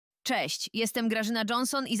Cześć, jestem Grażyna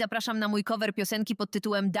Johnson i zapraszam na mój cover piosenki pod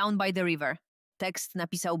tytułem Down by the River. Tekst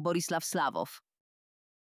napisał Borisław Slawow.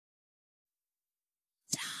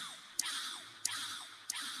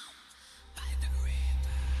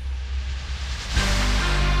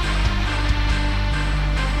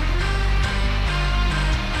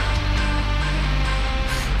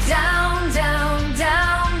 Down, down,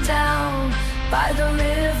 down, down by the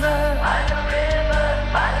river, by the river,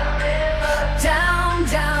 by the river. Down,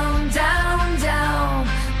 down, down, down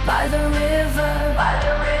by the river, by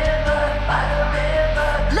the river, by the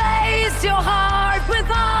river. Lace your heart with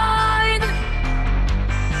mine.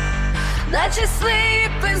 Let your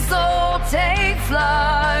sleeping soul take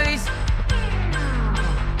flight.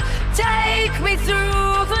 Take me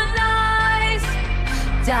through the night.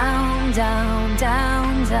 Down, down,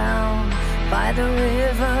 down, down by the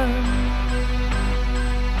river.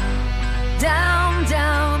 Down,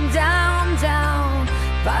 down, down, down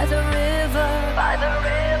by the river, by the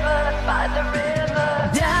river, by the river.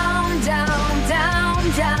 Down, down,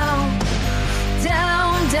 down, down,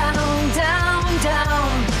 down, down, down,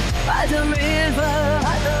 down by the river,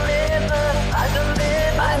 by the river, by the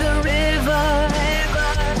river, by the river, river,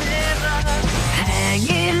 river.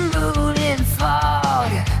 Hanging moon in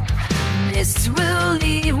fog, mist will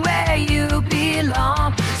lead where you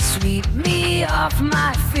belong. Sweep me off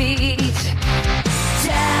my feet.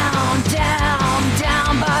 Down, down,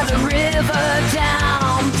 down by the river.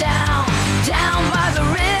 Down, down, down by the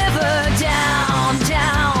river. Down,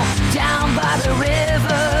 down, down by the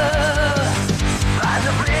river. By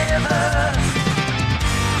the river.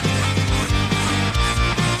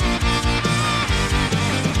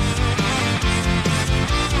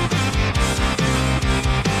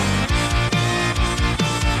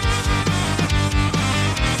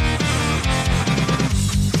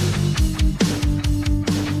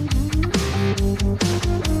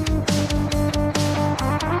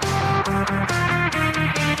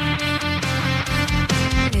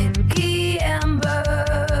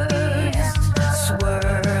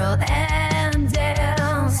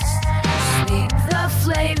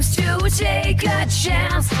 Take a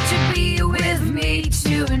chance to be with me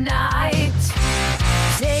tonight.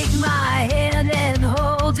 Take my hand and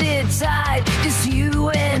hold it tight, 'cause you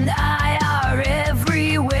and I are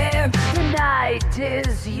everywhere. The night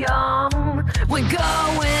is young. We're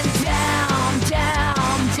going down,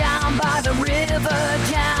 down, down by the river.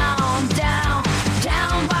 Down, down,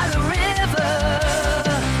 down by the river.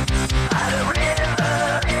 By the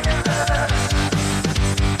river, river.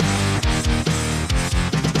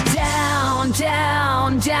 Down,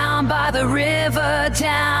 down, down by the river.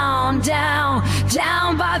 Down, down,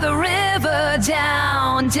 down by the river.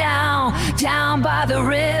 Down, down, down by the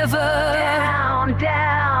river. Down,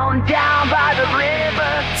 down, down by the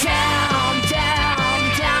river. Down, down,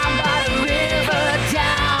 down by the river.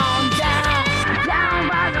 Down, down, down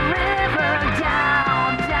by the river.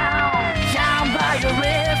 Down, down, down by the river.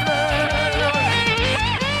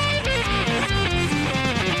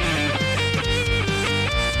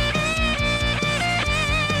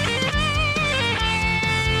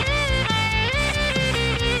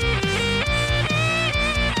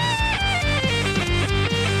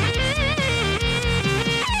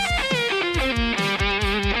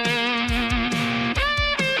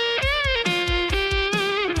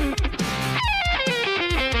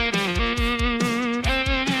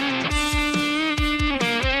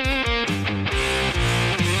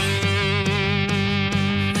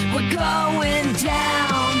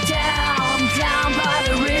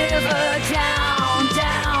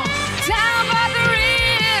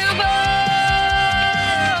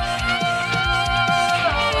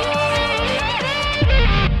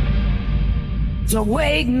 Don't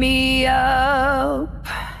wake me up,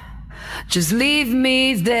 just leave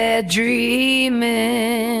me there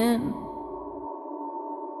dreaming,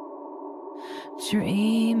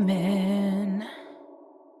 dreaming.